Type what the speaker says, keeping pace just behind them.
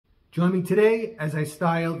Join me today as I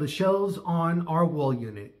style the shelves on our wall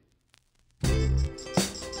unit. Hey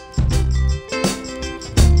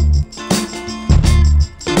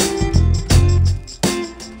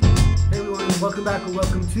everyone, welcome back or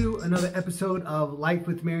welcome to another episode of Life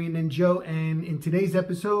with Marion and Joe. And in today's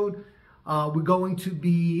episode, we're going to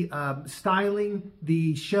be styling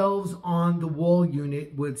the shelves on the wall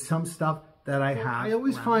unit with some stuff that I have. I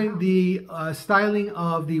always find the styling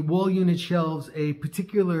of the wall unit shelves a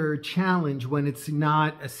particular challenge when it's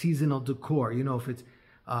not a seasonal decor. You know, if it's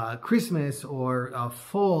Christmas or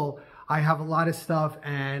fall, I have a lot of stuff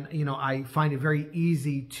and, you know, I find it very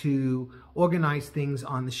easy to organize things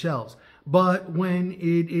on the shelves. But when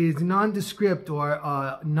it is nondescript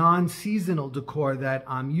or non-seasonal decor that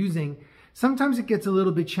I'm using, sometimes it gets a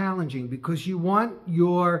little bit challenging because you want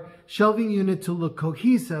your shelving unit to look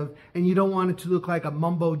cohesive and you don't want it to look like a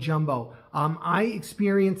mumbo jumbo. I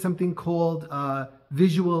experience something called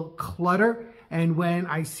visual clutter, and when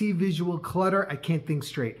I see visual clutter, I can't think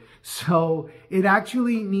straight. So it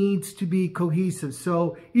actually needs to be cohesive.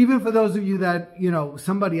 So even for those of you that, you know,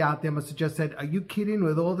 somebody out there must have just said, are you kidding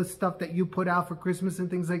with all the stuff that you put out for Christmas and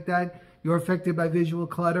things like that? You're affected by visual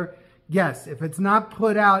clutter? Yes, if it's not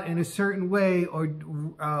put out in a certain way or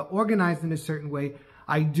organized in a certain way,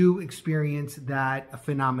 I do experience that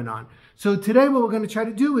phenomenon. So today what we're going to try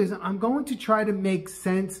to do is I'm going to try to make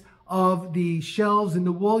sense of the shelves in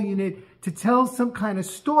the wall unit to tell some kind of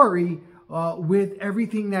story with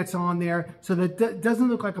everything that's on there so that it doesn't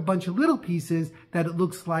look like a bunch of little pieces, that it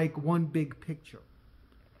looks like one big picture.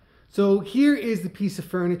 So here is the piece of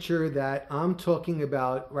furniture that I'm talking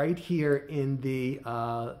about right here in the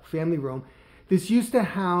family room. This used to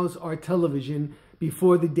house our television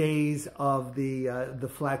before the days of the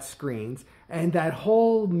flat screens. And that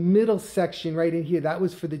whole middle section right in here, that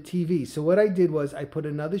was for the TV. So what I did was I put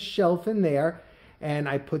another shelf in there and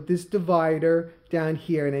I put this divider down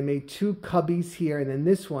here and I made two cubbies here and then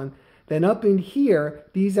this one. Then up in here,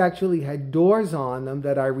 these actually had doors on them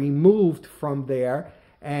that I removed from there.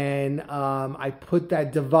 And I put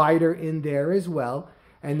that divider in there as well.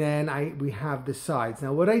 And then we have the sides.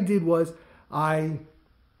 Now what I did was I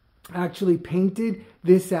actually painted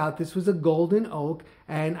this out. This was a golden oak.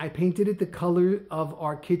 And I painted it the color of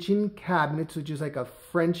our kitchen cabinets, which is like a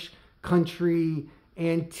French country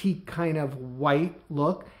antique kind of white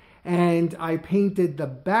look. And I painted the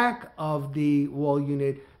back of the wall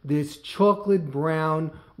unit this chocolate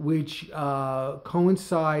brown, which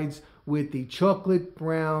coincides with the chocolate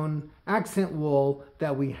brown accent wall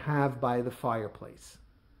that we have by the fireplace.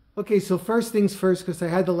 Okay, so first things first, because I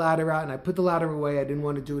had the ladder out and I put the ladder away. I didn't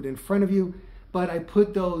want to do it in front of you, but I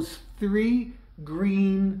put those three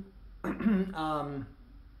green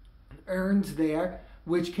urns there,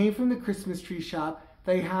 which came from the Christmas tree shop.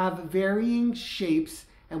 They have varying shapes.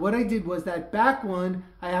 And what I did was that back one,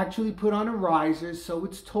 I actually put on a riser so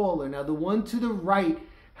it's taller. Now the one to the right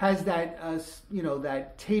has that, you know,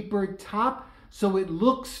 that tapered top, so it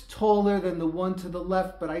looks taller than the one to the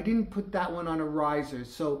left, but I didn't put that one on a riser.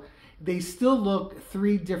 So they still look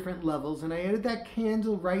three different levels, and I added that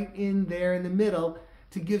candle right in there in the middle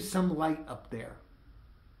to give some light up there.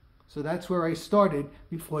 So that's where I started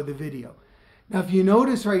before the video. Now, if you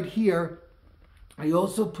notice right here, I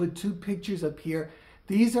also put two pictures up here.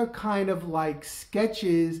 These are kind of like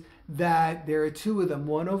sketches that there are two of them,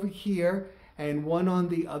 one over here and one on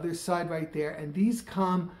the other side right there. And these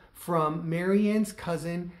come from Marianne's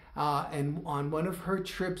cousin, and on one of her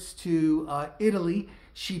trips to Italy,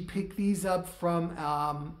 she picked these up from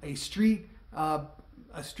a street,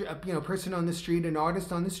 person on the street, an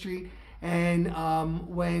artist on the street. And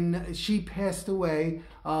when she passed away,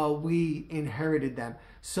 we inherited them.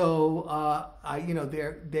 So,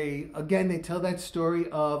 they tell that story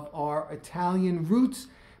of our Italian roots,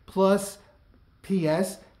 plus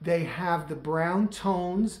P.S. they have the brown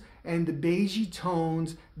tones and the beigey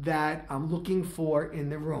tones that I'm looking for in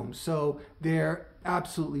the room. So they're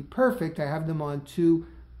absolutely perfect. I have them on two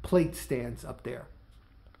plate stands up there.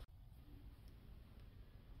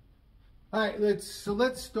 All right, let's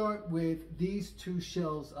start with these two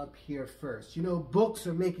shelves up here first. You know, books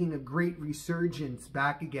are making a great resurgence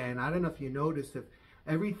back again. I don't know if you noticed, if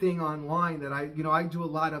everything online that I do a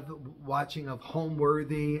lot of watching of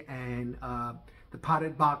Homeworthy and the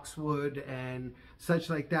Potted Boxwood and such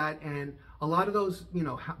like that, and a lot of those, you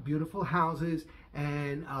know, beautiful houses,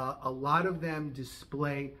 and a lot of them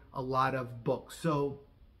display a lot of books. So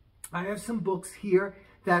I have some books here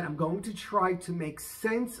that I'm going to try to make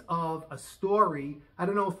sense of a story. I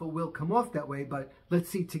don't know if it will come off that way, but let's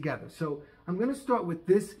see together. So I'm going to start with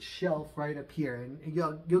this shelf right up here, and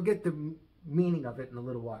you'll get the meaning of it in a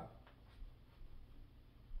little while.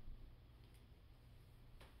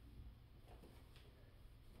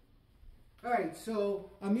 All right, so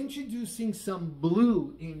I'm introducing some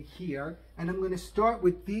blue in here, and I'm going to start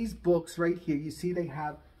with these books right here. You see they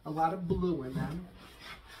have a lot of blue in them.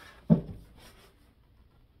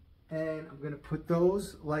 And I'm going to put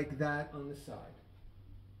those like that on the side.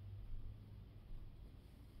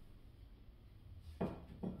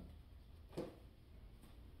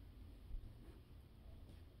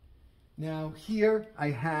 Now here I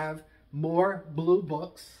have more blue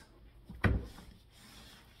books.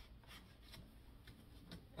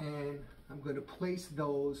 And I'm going to place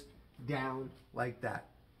those down like that.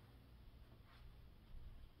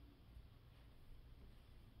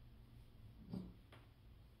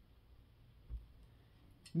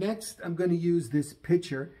 Next, I'm going to use this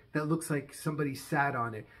picture that looks like somebody sat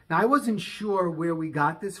on it. Now, I wasn't sure where we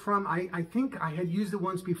got this from. I think I had used it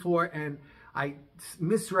once before and I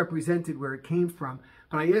misrepresented where it came from.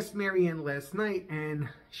 But I asked Marianne last night and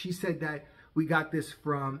she said that we got this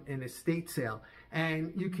from an estate sale.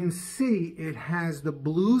 And you can see it has the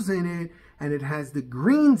blues in it and it has the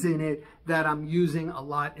greens in it that I'm using a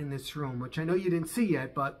lot in this room, which I know you didn't see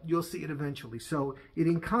yet, but you'll see it eventually. So it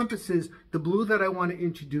encompasses the blue that I want to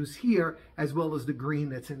introduce here as well as the green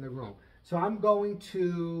that's in the room. So I'm going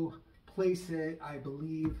to place it, I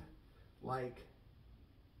believe, like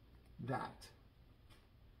that.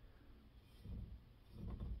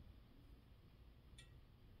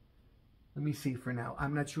 Let me see for now.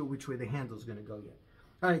 I'm not sure which way the handle is going to go yet.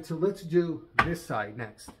 All right, so let's do this side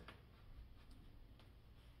next.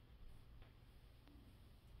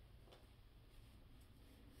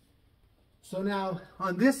 So now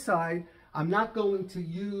on this side, I'm not going to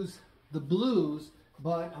use the blues,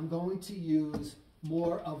 but I'm going to use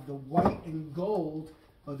more of the white and gold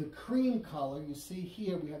or the cream color. You see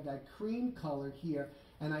here, we have that cream color here.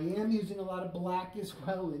 And I am using a lot of black as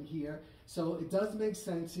well in here. So it does make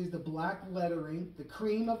sense. Here's the black lettering, the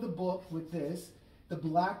cream of the book with this, the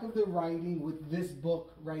black of the writing with this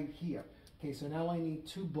book right here. Okay, so now I need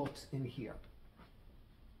two books in here.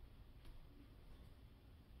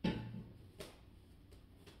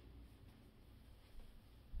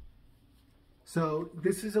 So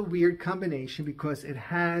this is a weird combination because it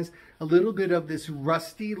has a little bit of this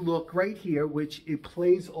rusty look right here, which it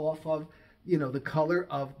plays off of, you know, the color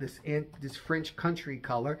of this French country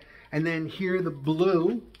color. And then here the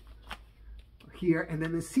blue here, and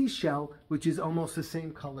then the seashell, which is almost the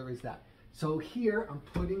same color as that. So here I'm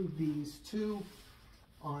putting these two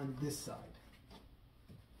on this side.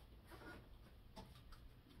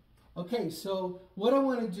 Okay, so what I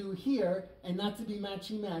want to do here, and not to be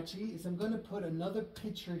matchy-matchy, is I'm going to put another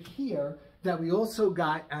picture here that we also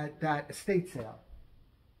got at that estate sale.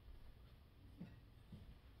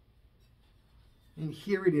 And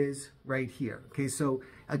here it is right here. Okay, so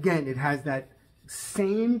again, it has that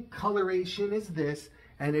same coloration as this,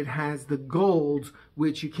 and it has the gold,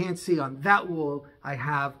 which you can't see on that wall. I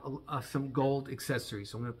have some gold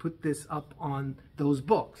accessories. So I'm going to put this up on those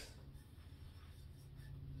books.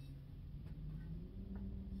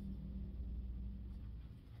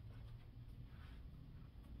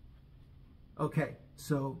 Okay,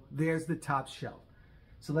 so there's the top shelf.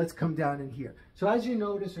 So let's come down in here. So as you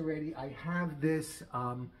notice already, I have this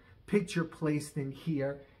picture placed in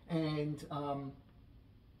here, and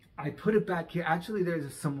I put it back here. Actually,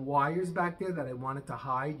 there's some wires back there that I wanted to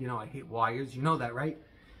hide. You know, I hate wires. You know that, right?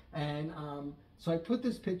 And so I put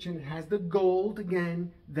this picture, and it has the gold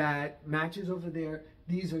again that matches over there.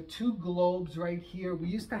 These are two globes right here. We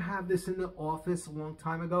used to have this in the office a long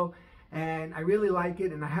time ago, and I really like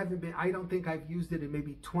it, and I don't think I've used it in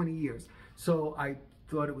maybe 20 years. So I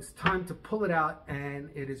thought it was time to pull it out, and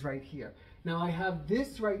it is right here. Now I have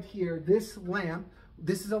this right here, this lamp.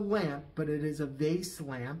 This is a lamp, but it is a vase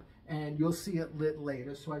lamp, and you'll see it lit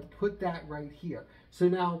later. So I put that right here. So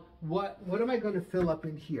now what am I going to fill up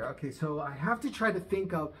in here? Okay, so I have to try to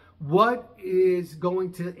think of what is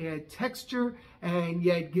going to add texture and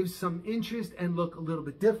yet give some interest and look a little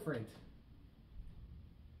bit different.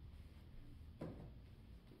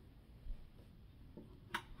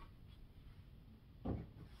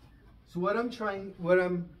 So what I'm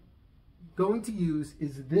going to use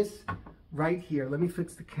is this right here. Let me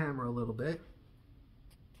fix the camera a little bit.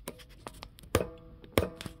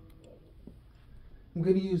 I'm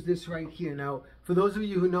going to use this right here. Now, for those of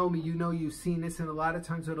you who know me, you know you've seen this, and a lot of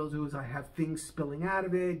times what I'll do is I have things spilling out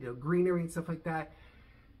of it, you know, greenery and stuff like that.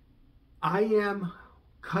 I am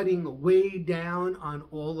cutting way down on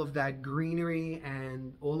all of that greenery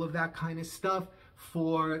and all of that kind of stuff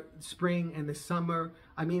for spring and the summer.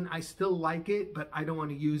 I mean, I still like it, but I don't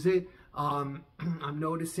want to use it. I'm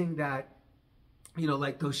noticing that, you know,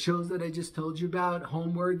 like those shows that I just told you about,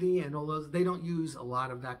 Homeworthy and all those, they don't use a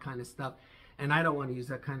lot of that kind of stuff. and I don't want to use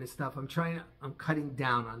that kind of stuff. I'm cutting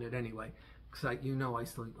down on it anyway, because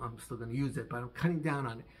I'm still going to use it, but I'm cutting down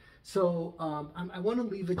on it. So I want to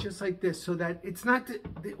leave it just like this, so that it's not,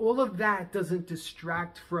 all of that doesn't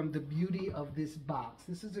distract from the beauty of this box.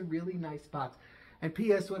 This is a really nice box. And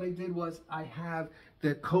P.S. what I did was I have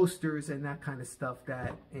the coasters and that kind of stuff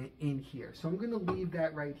that in here. So I'm going to leave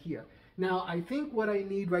that right here. Now, I think what I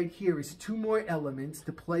need right here is 2 more elements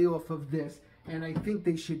to play off of this, and I think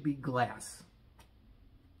they should be glass.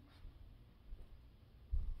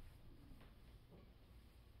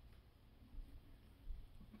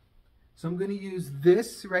 So I'm going to use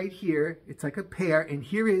this right here. It's like a pair, and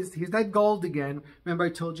here's that gold again. Remember I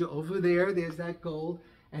told you over there's that gold,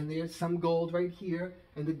 and there's some gold right here,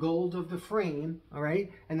 and the gold of the frame, all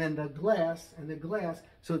right? And then the glass,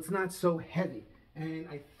 so it's not so heavy. And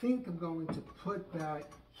I think I'm going to put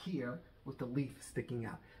that here with the leaf sticking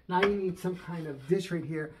out. Now you need some kind of dish right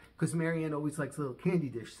here, because Marianne always likes a little candy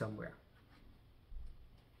dish somewhere.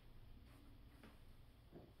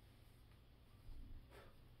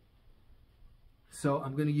 So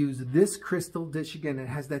I'm going to use this crystal dish again. It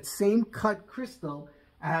has that same cut crystal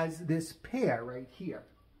as this pair right here.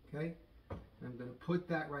 Okay? And I'm going to put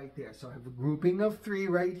that right there. So I have a grouping of 3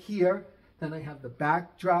 right here. Then I have the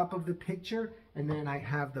backdrop of the picture. And then I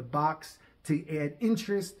have the box to add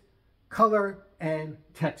interest, color, and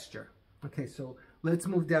texture. Okay, so let's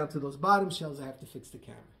move down to those bottom shelves. I have to fix the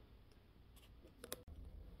camera.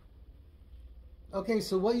 Okay,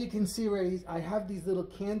 so what you can see right is I have these little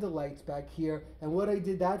candle lights back here, and what I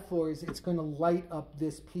did that for is it's going to light up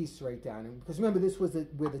this piece right down. And because remember, this was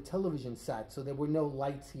where the television sat, so there were no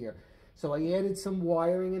lights here. So I added some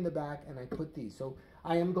wiring in the back, and I put these. So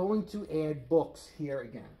I am going to add books here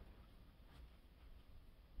again.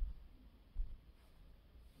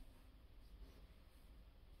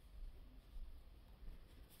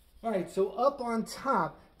 All right, so up on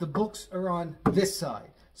top, the books are on this side.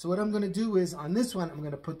 So what I'm going to do is, on this one, I'm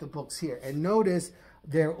going to put the books here. And notice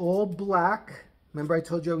they're all black. Remember I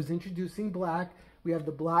told you I was introducing black. We have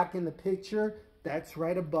the black in the picture. That's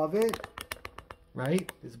right above it, right?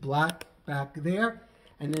 There's black back there.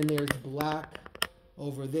 And then there's black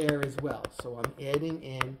over there as well. So I'm adding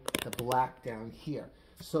in the black down here.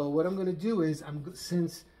 So what I'm going to do is,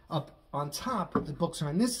 since up on top, the books are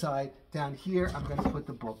on this side, down here, I'm going to put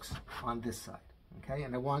the books on this side. Okay?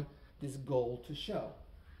 And I want this gold to show.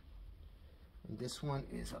 And this one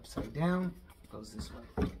is upside down, goes this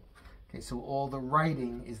way. Okay, so all the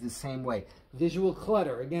writing is the same way. Visual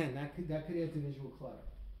clutter, again, that could add to visual clutter.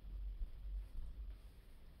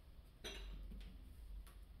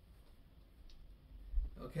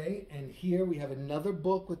 Okay, and here we have another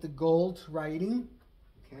book with the gold writing.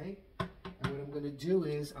 Okay, and what I'm going to do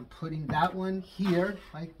is I'm putting that one here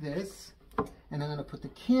like this, and I'm going to put the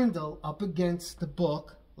candle up against the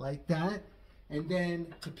book like that. And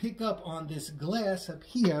then to pick up on this glass up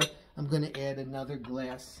here, I'm going to add another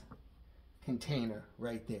glass container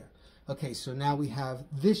right there. Okay, so now we have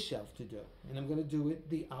this shelf to do. And I'm going to do it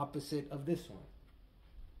the opposite of this one.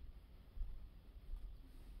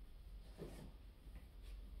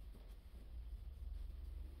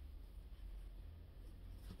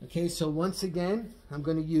 Okay, so once again, I'm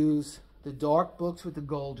going to use the dark books with the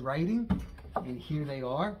gold writing. And here they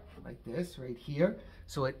are, like this, right here.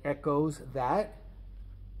 So it echoes that.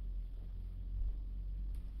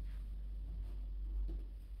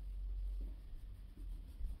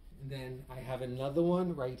 And then I have another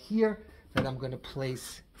one right here that I'm going to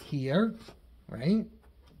place here, right?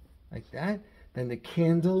 Like that. Then the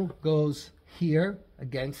candle goes here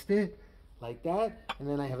against it, like that. And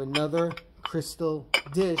then I have another crystal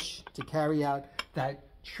dish to carry out that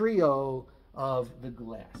trio of the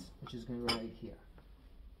glass, which is going to go right here.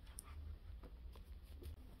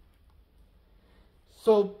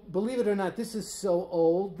 So, believe it or not, this is so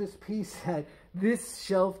old. This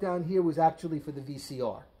shelf down here was actually for the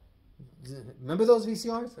VCR. Remember those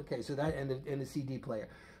VCRs? Okay, so that and the CD player.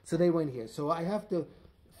 So they went here. So I have to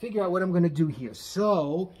figure out what I'm going to do here.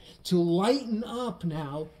 So, to lighten up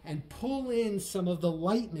now and pull in some of the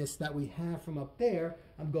lightness that we have from up there,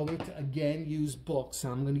 I'm going to, again, use books. So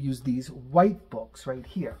I'm going to use these white books right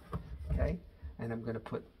here. Okay? And I'm going to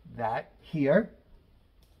put that here.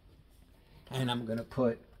 And I'm going to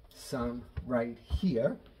put some right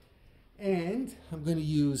here. And I'm going to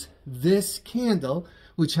use this candle,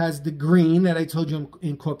 which has the green that I told you I'm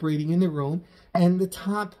incorporating in the room. And the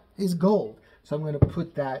top is gold. So I'm going to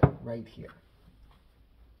put that right here.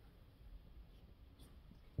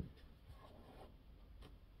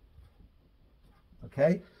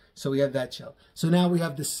 Okay? So we have that shelf. So now we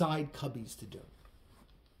have the side cubbies to do.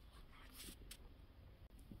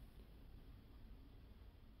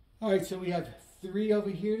 All right, so we have 3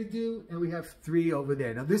 over here to do, and we have 3 over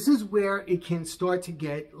there. Now, this is where it can start to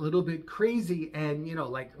get a little bit crazy and, you know,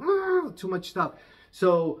 like, too much stuff.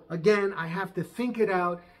 So, again, I have to think it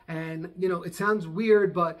out, and, you know, it sounds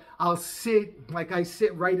weird, but I'll sit, like I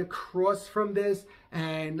sit right across from this,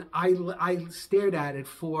 and I stared at it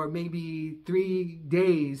for maybe 3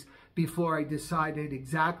 days before I decided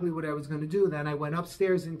exactly what I was going to do. Then I went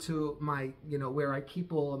upstairs into my, you know, where I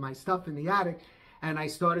keep all of my stuff in the attic, and I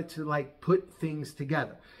started to like put things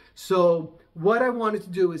together. So what I wanted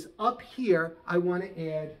to do is up here, I want to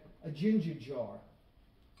add a ginger jar.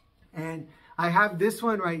 And I have this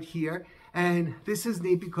one right here. And this is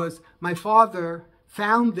neat because my father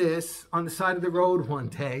found this on the side of the road one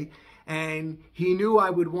day, and he knew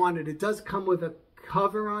I would want it. It does come with a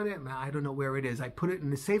cover on it. I don't know where it is. I put it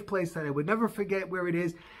in a safe place that I would never forget where it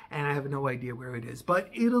is, and I have no idea where it is, but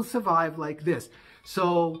it'll survive like this.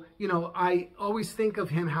 So, you know, I always think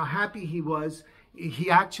of him, how happy he was.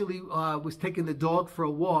 He actually was taking the dog for a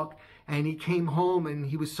walk, and he came home, and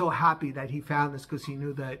he was so happy that he found this because he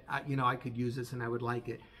knew that, you know, I could use this and I would like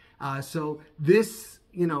it. So this,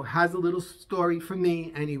 you know, has a little story for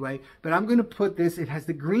me anyway, but I'm going to put this, it has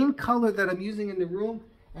the green color that I'm using in the room,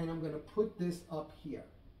 and I'm going to put this up here.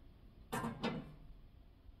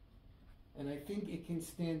 And I think it can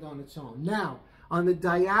stand on its own. Now, on the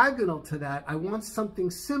diagonal to that, I want something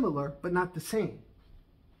similar, but not the same.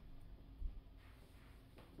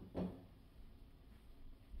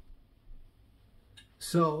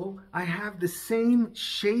 So I have the same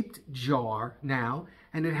shaped jar now,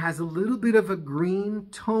 and it has a little bit of a green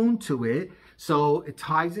tone to it. So it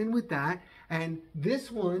ties in with that. And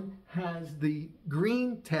this one has the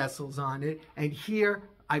green tassels on it. And here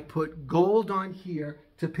I put gold on here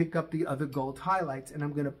to pick up the other gold highlights. And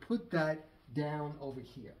I'm going to put that down over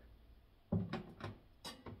here.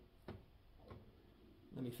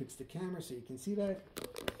 Let me fix the camera so you can see that.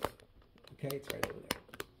 Okay, it's right over there.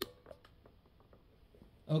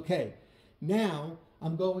 Okay, now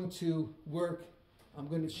I'm going to work, I'm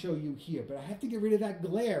going to show you here, but I have to get rid of that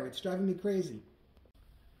glare. It's driving me crazy.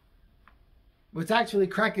 What's actually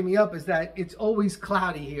cracking me up is that it's always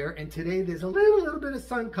cloudy here, and today there's a little bit of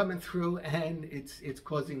sun coming through, and it's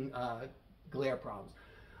causing glare problems.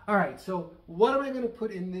 All right, so what am I going to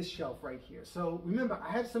put in this shelf right here? So remember,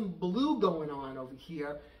 I have some blue going on over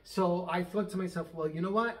here, so I thought to myself, well, you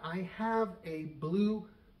know what? I have a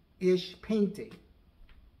blue-ish painting.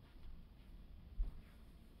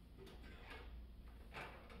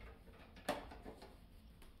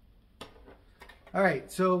 All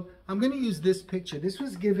right, so I'm going to use this picture. This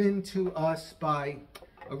was given to us by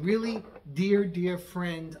a really dear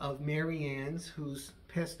friend of Mary Ann's, who's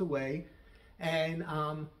passed away, and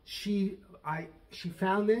she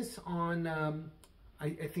found this on I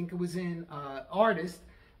think it was in Artist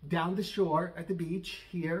down the shore at the beach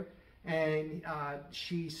here, and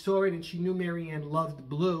she saw it and she knew Mary Ann loved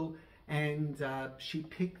blue, and she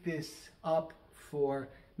picked this up for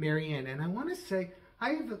Mary Ann. And I want to say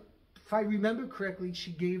if I remember correctly,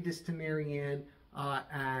 she gave this to Mary Ann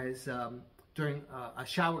as during a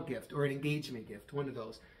shower gift or an engagement gift, one of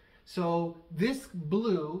those. So this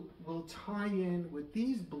blue will tie in with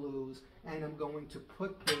these blues, and I'm going to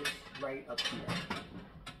put this right up here.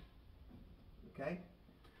 Okay?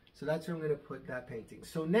 So that's where I'm going to put that painting.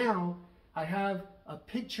 So now I have a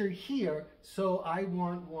picture here, so I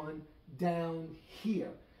want one down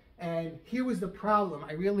here. And here was the problem.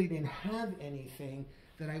 I really didn't have anything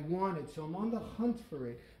that I wanted, so I'm on the hunt for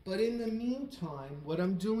it. But in the meantime, what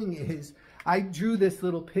I'm doing is I drew this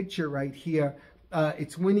little picture right here.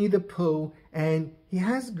 It's Winnie the Pooh, and he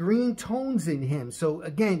has green tones in him. So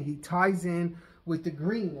again, he ties in with the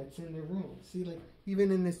green that's in the room. See, like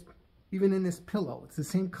even in this pillow, it's the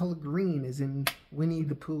same color green as in Winnie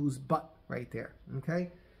the Pooh's butt right there.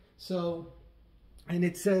 Okay, so and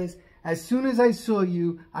it says, "As soon as I saw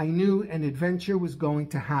you, I knew an adventure was going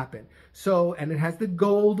to happen." So, and it has the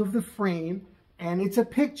gold of the frame, and it's a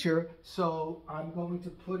picture, so I'm going to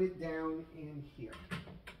put it down in here.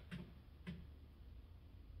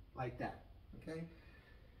 Like that, okay?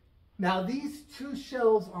 Now, these two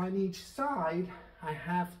shelves on each side, I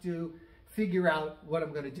have to figure out what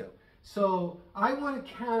I'm going to do. So, I want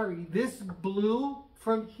to carry this blue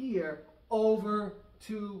from here over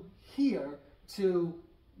to here to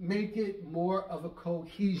make it more of a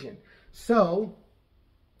cohesion. So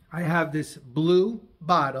I have this blue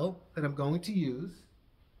bottle that I'm going to use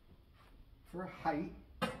for height,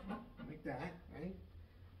 like that, right?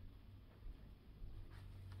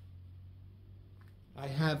 I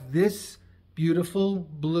have this beautiful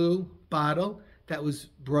blue bottle that was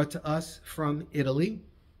brought to us from Italy.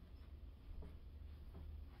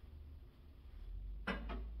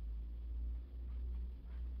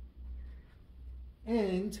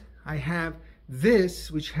 And I have this,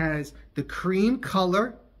 which has the cream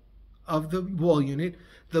color of the wall unit,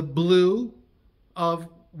 the blue of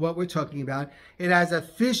what we're talking about. It has a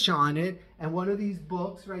fish on it, and one of these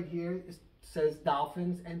books right here says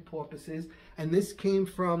dolphins and porpoises. And this came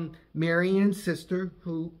from Marianne's sister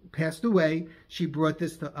who passed away. She brought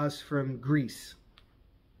this to us from Greece.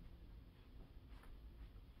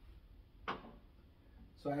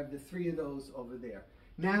 So I have the 3 of those over there.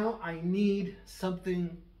 Now I need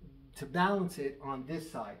something to balance it on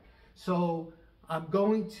this side. So I'm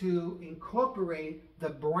going to incorporate the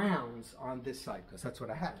browns on this side because that's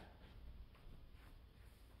what I have.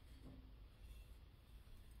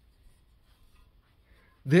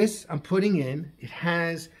 This I'm putting in. It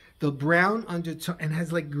has the brown undertone and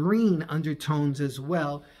has like green undertones as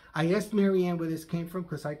well. I asked Marianne where this came from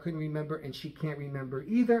because I couldn't remember and she can't remember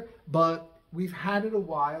either, but we've had it a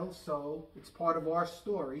while, so it's part of our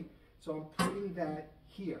story. So I'm putting that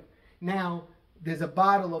here. Now, there's a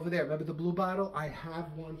bottle over there. Remember the blue bottle? I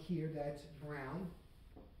have one here that's brown.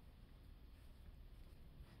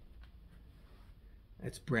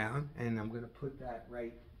 It's brown, and I'm going to put that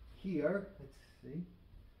right here. Let's see.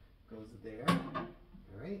 Goes there.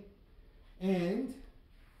 All right. And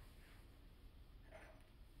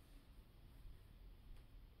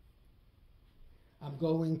I'm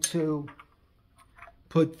going to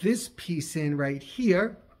put this piece in right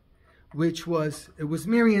here, which was, it was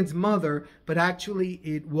Marianne's mother, but actually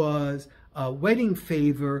it was a wedding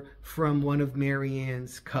favor from one of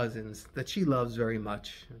Marianne's cousins that she loves very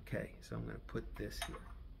much. Okay, so I'm going to put this here.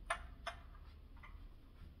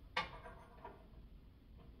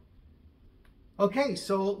 Okay,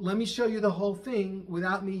 so let me show you the whole thing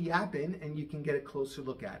without me yapping, and you can get a closer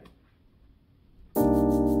look at it.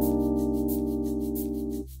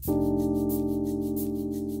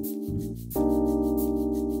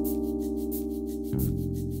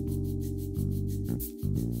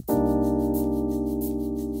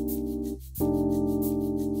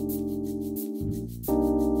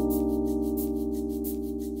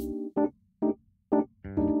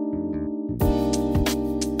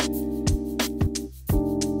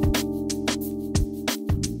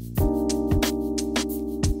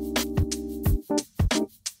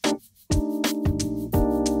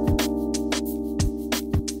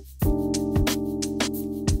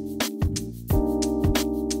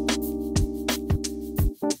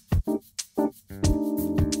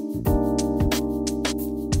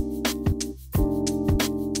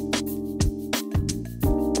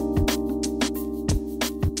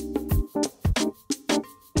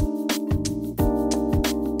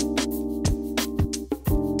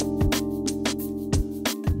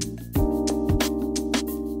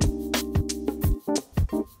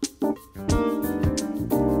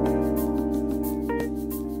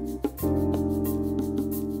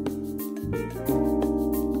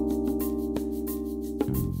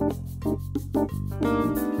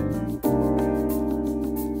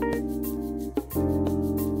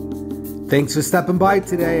 Thanks for stopping by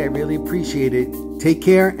today. I really appreciate it. Take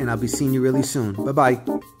care, and I'll be seeing you really soon. Bye-bye.